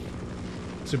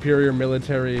 superior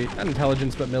military, not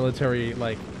intelligence, but military,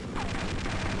 like,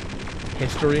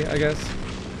 history, I guess.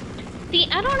 See,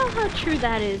 I don't know how true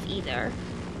that is either.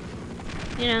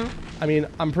 You know? I mean,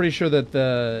 I'm pretty sure that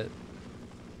the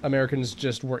Americans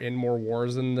just were in more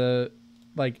wars than the,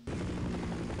 like,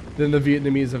 than the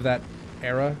Vietnamese of that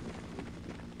era.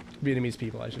 Vietnamese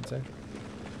people, I should say.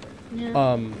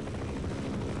 Yeah.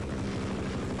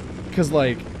 Because,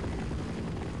 like,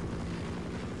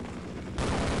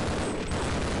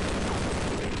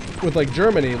 with, like,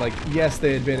 Germany, like, yes,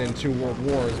 they had been in 2 world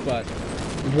wars, but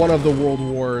one of the world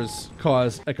wars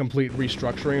caused a complete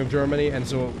restructuring of Germany, and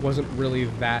so it wasn't really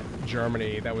that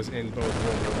Germany that was in both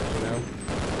world wars, you know?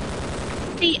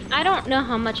 See, I don't know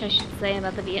how much I should say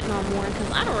about the Vietnam War,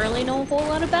 because I don't really know a whole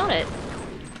lot about it.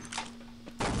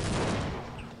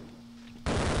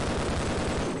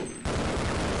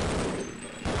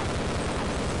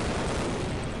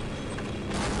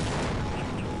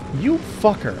 You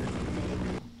fucker.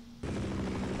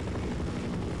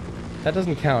 That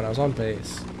doesn't count. I was on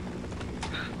base.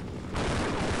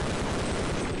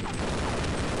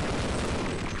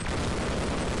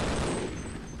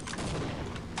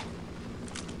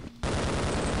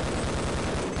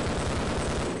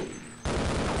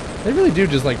 They really do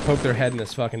just, like, poke their head in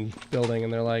this fucking building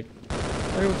and they're like,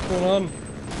 hey, what's going on?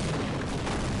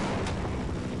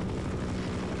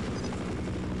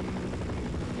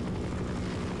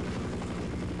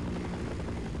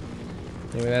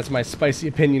 Anyway, that's my spicy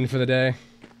opinion for the day.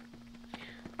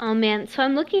 Oh man, so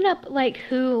I'm looking up like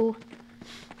who,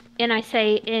 and I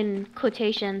say in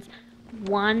quotations,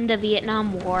 won the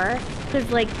Vietnam War,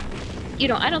 because like, you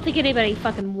know, I don't think anybody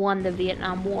fucking won the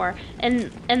Vietnam War,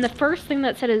 and the first thing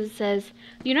that says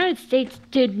the United States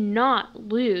did not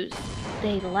lose,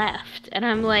 they left, and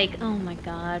I'm like, oh my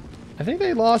god. I think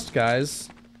they lost, guys.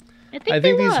 I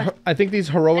think I think these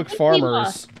heroic they farmers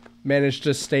lost. managed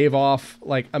to stave off,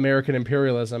 like, American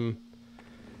imperialism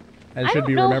and I should don't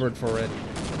be know. remembered for it.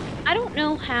 I don't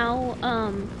know how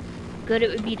good it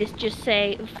would be to just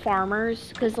say farmers,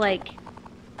 because like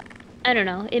I don't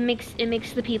know, it makes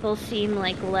the people seem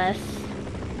like less.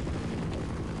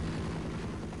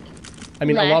 I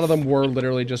mean, a lot of Less. them were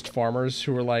literally just farmers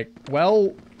who were like,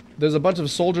 well, there's a bunch of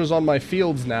soldiers on my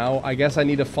fields now. I guess I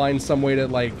need to find some way to,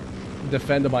 like,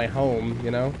 defend my home,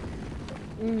 you know?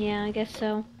 Yeah, I guess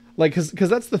so. Like, because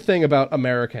that's the thing about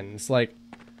Americans. Like,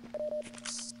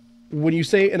 when you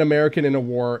say an American in a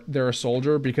war, they're a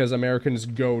soldier because Americans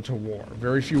go to war.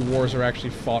 Very few wars are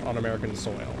actually fought on American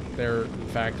soil. There, in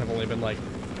fact, have only been, like,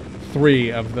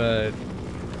 3 of the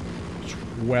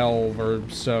 12 or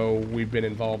so we've been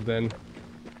involved in.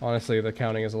 Honestly, the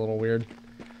counting is a little weird.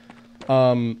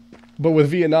 But with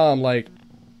Vietnam, like,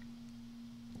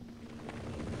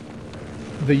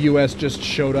 the U.S. just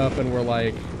showed up and were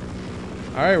like,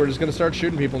 alright, we're just gonna start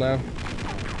shooting people now.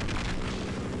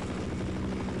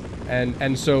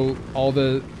 And so all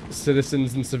the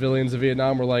citizens and civilians of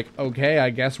Vietnam were like, okay, I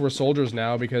guess we're soldiers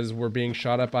now because we're being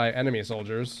shot at by enemy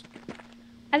soldiers.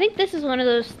 I think this is one of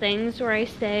those things where I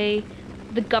say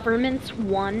the governments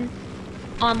won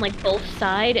on like both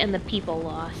sides and the people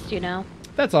lost, you know?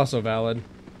 That's also valid.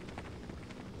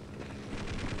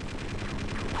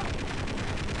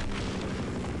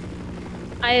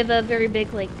 I have a very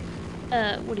big like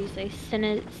what do you say,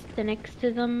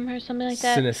 cynicism or something like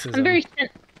that. Cynicism.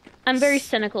 I'm very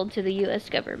cynical to the US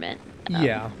government.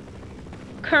 Yeah.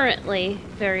 Currently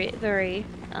very very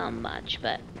much,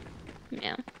 but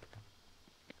yeah.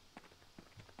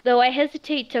 Though I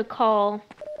hesitate to call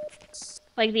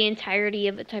like the entirety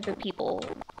of the type of people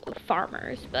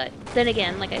farmers, but then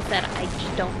again, like I said, I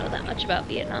just don't know that much about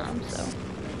Vietnam, so.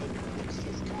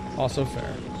 Also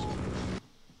fair.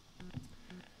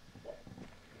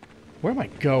 Where am I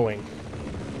going?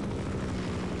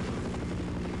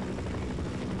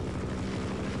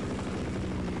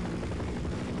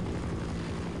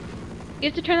 You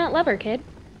have to turn that lever, kid.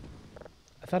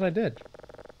 I thought I did.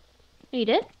 You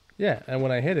did? Yeah, and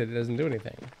when I hit it, it doesn't do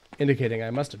anything. Indicating I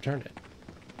must have turned it.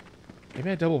 Maybe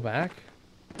I double back?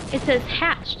 It says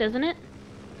hatch, doesn't it?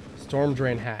 Storm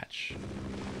drain hatch.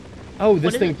 Oh,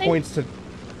 this does thing it say? points to...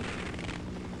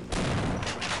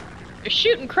 They're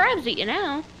shooting crabs at you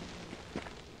now.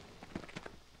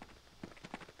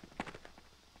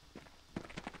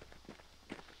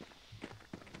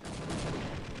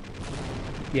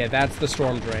 Yeah, that's the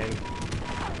storm drain.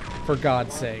 For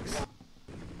God's sakes.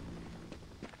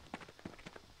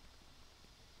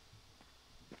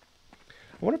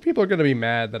 I wonder if people are going to be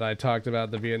mad that I talked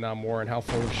about the Vietnam War and how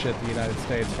full of shit the United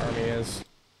States Army is.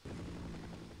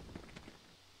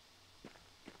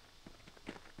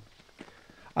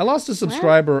 I lost a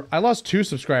subscriber. I lost 2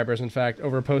 subscribers, in fact,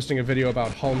 over posting a video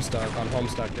about Homestuck on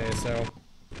Homestuck Day, so...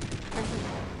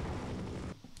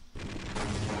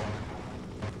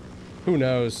 Who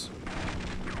knows?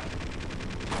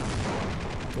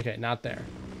 Okay, not there.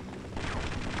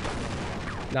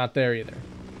 Not there either.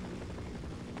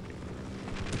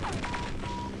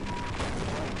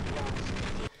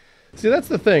 See, that's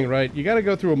the thing, right? You gotta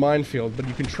go through a minefield, but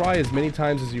you can try as many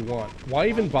times as you want. Why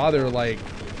even bother, like,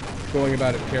 going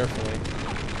about it carefully?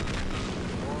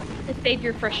 To save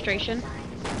your frustration.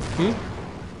 Hmm?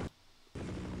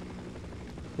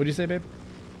 What'd you say, babe?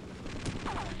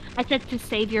 I said to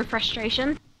save your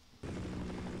frustration.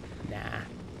 Nah.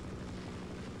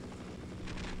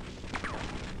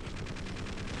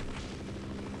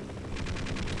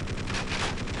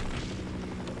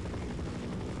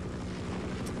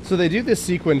 So they do this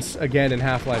sequence again in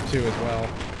Half-Life 2 as well.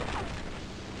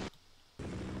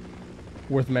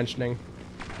 Worth mentioning.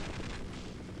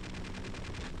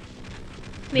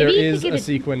 Maybe There you is could a get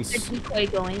sequence... a decoy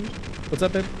going. What's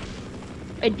up, babe?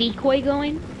 A decoy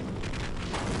going?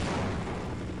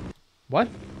 What?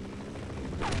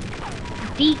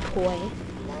 Decoy.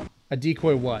 A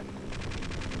decoy what?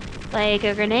 Like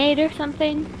a grenade or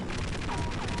something?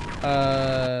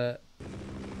 I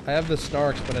have the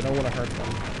snarks, but I don't want to hurt them.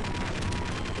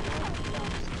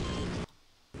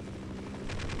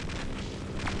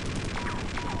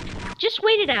 Just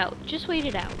wait it out. Just wait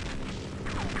it out.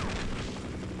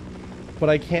 But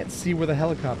I can't see where the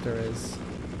helicopter is.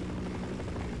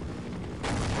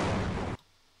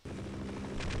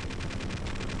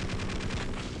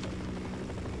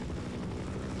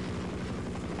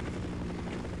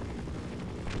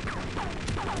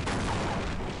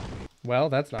 Well,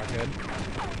 that's not good.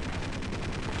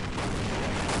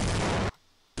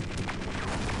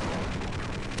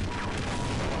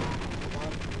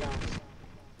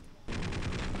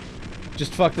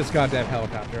 Just fuck this goddamn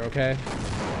helicopter, okay?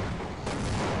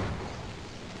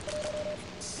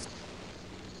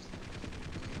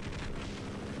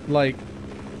 Like,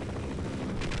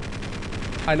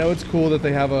 I know it's cool that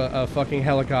they have a fucking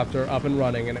helicopter up and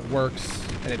running and it works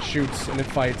and it shoots and it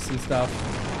fights and stuff.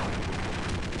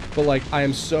 But like, I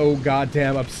am so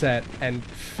goddamn upset and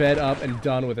fed up and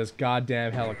done with this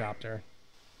goddamn helicopter.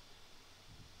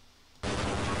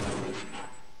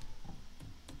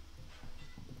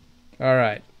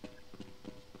 Alright.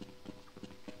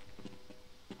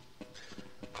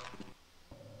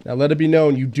 Now let it be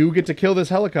known, you do get to kill this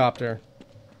helicopter.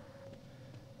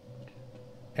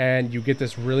 And you get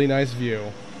this really nice view.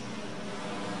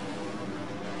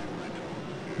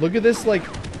 Look at this, like...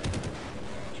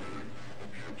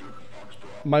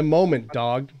 my moment,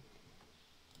 dog.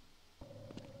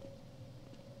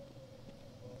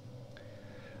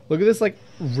 Look at this, like,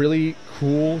 really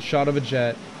cool shot of a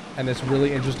jet. And this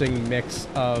really interesting mix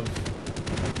of...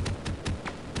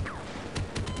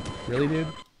 Really, dude?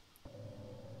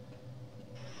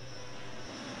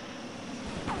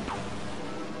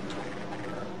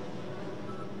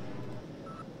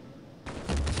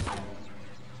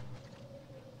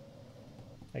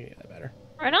 I can get that better.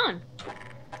 Right on.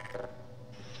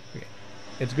 Okay.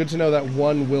 It's good to know that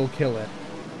one will kill it.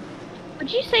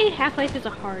 Would you say Half-Life is a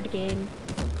hard game?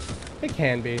 It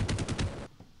can be.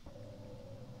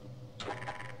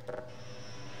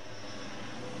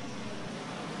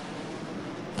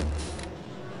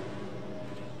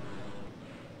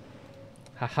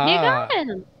 Haha. You got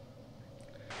him.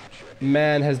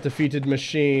 Man has defeated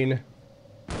machine.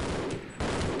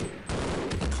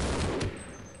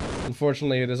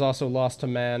 Unfortunately, it is also lost to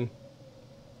man.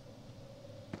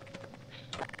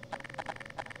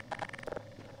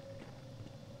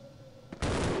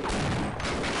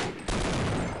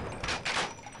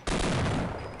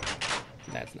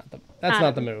 That's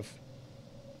not the move.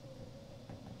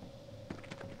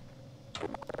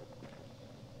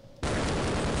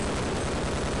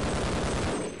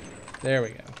 There we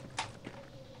go.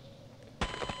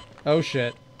 Oh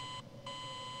shit.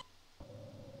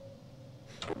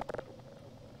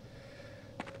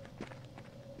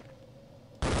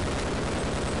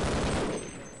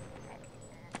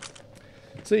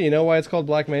 So you know why it's called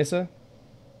Black Mesa?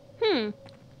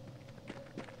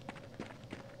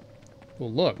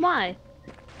 Well, look. Why?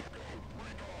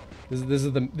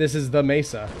 This is the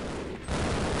Mesa.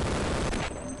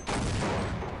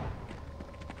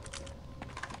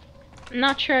 I'm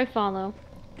not sure I follow.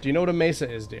 Do you know what a mesa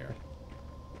is, dear?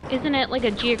 Isn't it like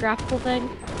a geographical thing?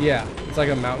 Yeah, it's like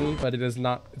a mountain, but it is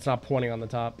not. It's not pointing on the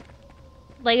top.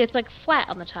 Like it's like flat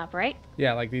on the top, right?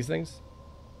 Yeah, like these things.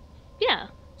 Yeah.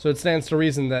 So it stands to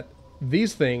reason that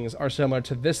these things are similar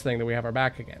to this thing that we have our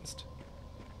back against.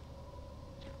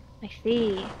 I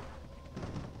see.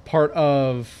 Part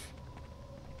of,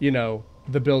 you know,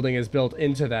 the building is built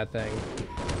into that thing.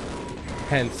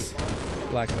 Hence,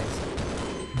 Black Mesa.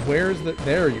 Where's the...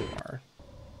 There you are.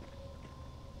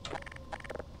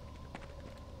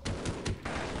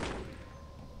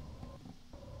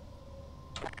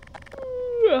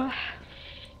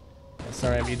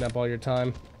 Sorry, I'm eating up all your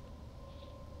time.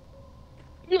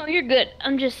 No, you're good.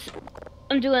 I'm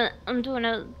doing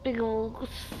a big old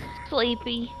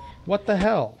sleepy. What the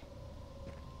hell?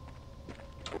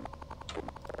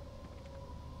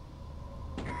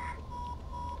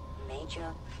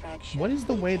 Major fracture. What is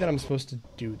the way that I'm supposed to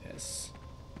do this?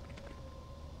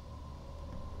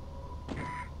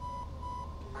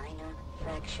 Minor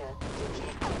fracture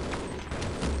detected.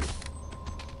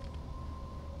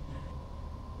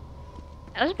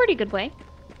 That was a pretty good way.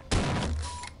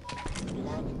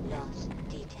 Blood loss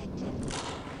detected.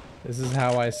 This is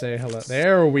how I say hello.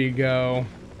 There we go.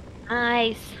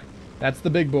 Nice. That's the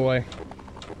big boy.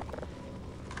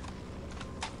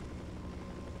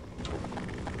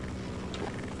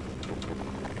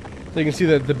 So you can see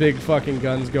that the big fucking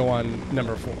guns go on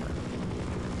number 4.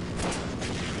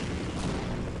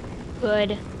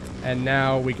 Good. And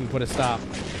now we can put a stop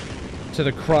to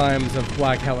the crimes of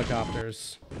black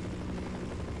helicopters.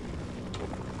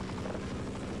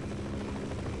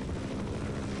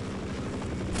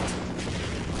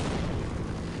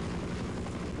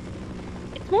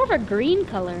 It's more of a green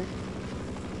color.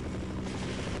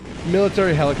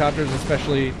 Military helicopters,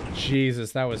 especially...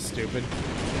 Jesus, that was stupid.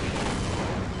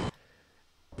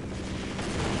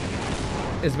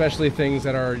 Especially things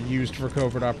that are used for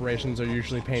covert operations are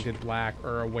usually painted black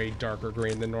or a way darker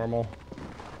green than normal.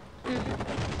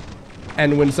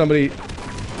 And when somebody...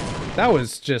 That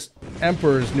was just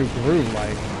Emperor's New Groove,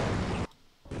 like.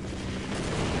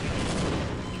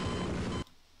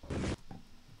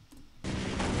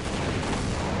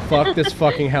 Fuck this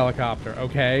fucking helicopter,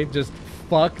 okay? Just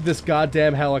fuck this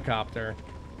goddamn helicopter.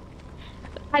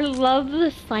 I love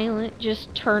the silent,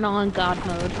 just turn on God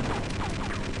mode.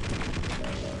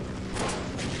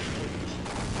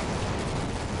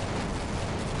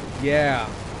 Yeah.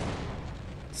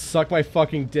 Suck my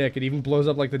fucking dick. It even blows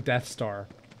up like the Death Star.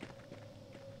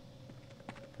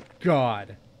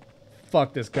 God.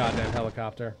 Fuck this goddamn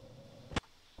helicopter.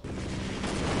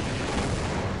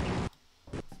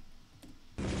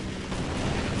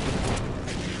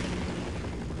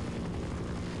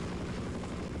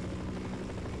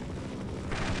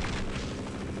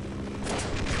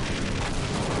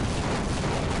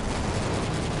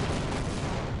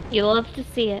 You'll love to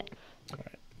see it.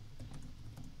 Alright.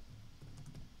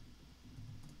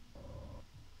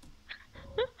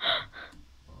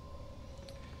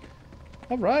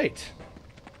 Alright.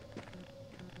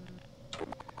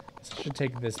 So I should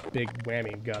take this big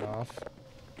whammy gun off.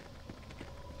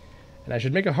 And I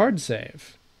should make a hard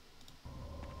save.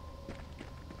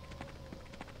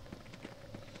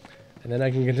 And then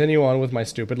I can continue on with my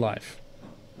stupid life.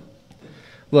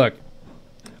 Look,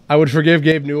 I would forgive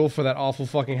Gabe Newell for that awful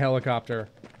fucking helicopter.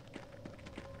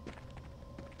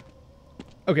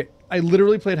 Okay, I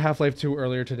literally played Half-Life 2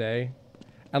 earlier today,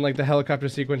 and like the helicopter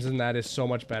sequence in that is so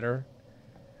much better.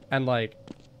 And like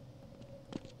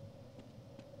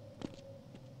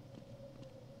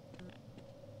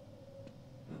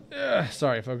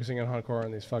sorry, focusing on hardcore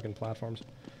on these fucking platforms.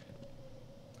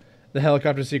 The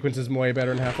helicopter sequence is way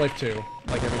better in Half-Life 2,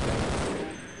 like everything.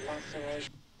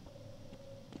 Laceration.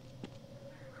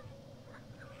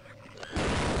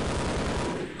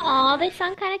 Aw, they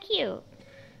sound kind of cute.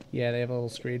 Yeah, they have a little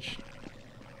screech.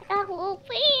 Oh,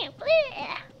 bleh,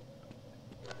 bleh.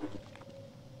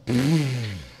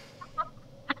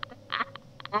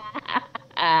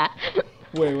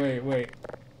 Wait.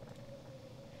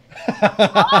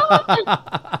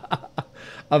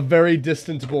 A very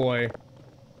distant boy.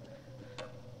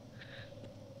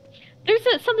 There's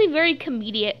something very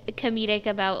comedic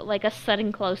about like a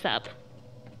sudden close up.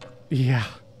 Yeah.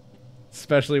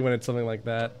 Especially when it's something like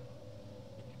that.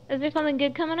 Is there something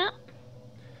good coming up?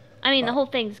 I mean, the whole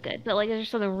thing's good, but like, is there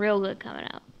something real good coming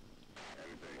up?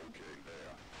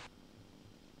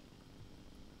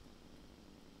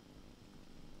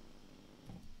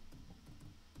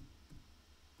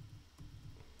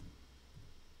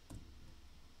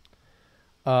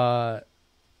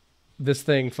 This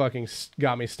thing fucking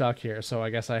got me stuck here, so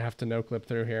I guess I have to no-clip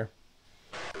through here.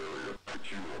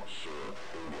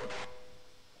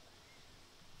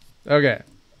 Okay.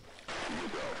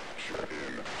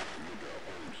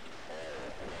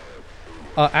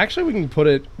 Actually,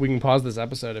 we can pause this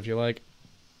episode if you like.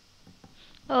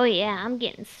 Oh yeah, I'm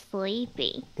getting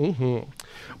sleepy.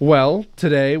 Well,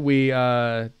 today we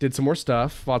did some more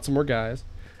stuff, fought some more guys,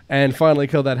 and finally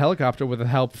killed that helicopter with the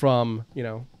help from, you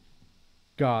know,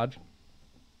 God.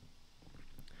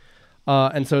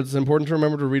 And so it's important to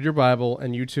remember to read your Bible,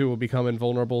 and you too will become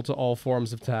invulnerable to all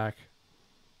forms of attack.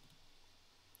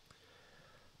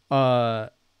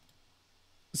 Sarah,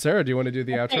 do you want to do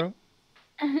the outro?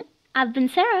 I've been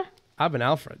Sarah. I've been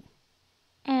Alfred.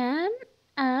 And,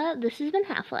 this has been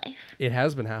Half-Life. It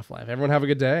has been Half-Life. Everyone have a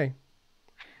good day.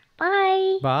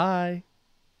 Bye! Bye.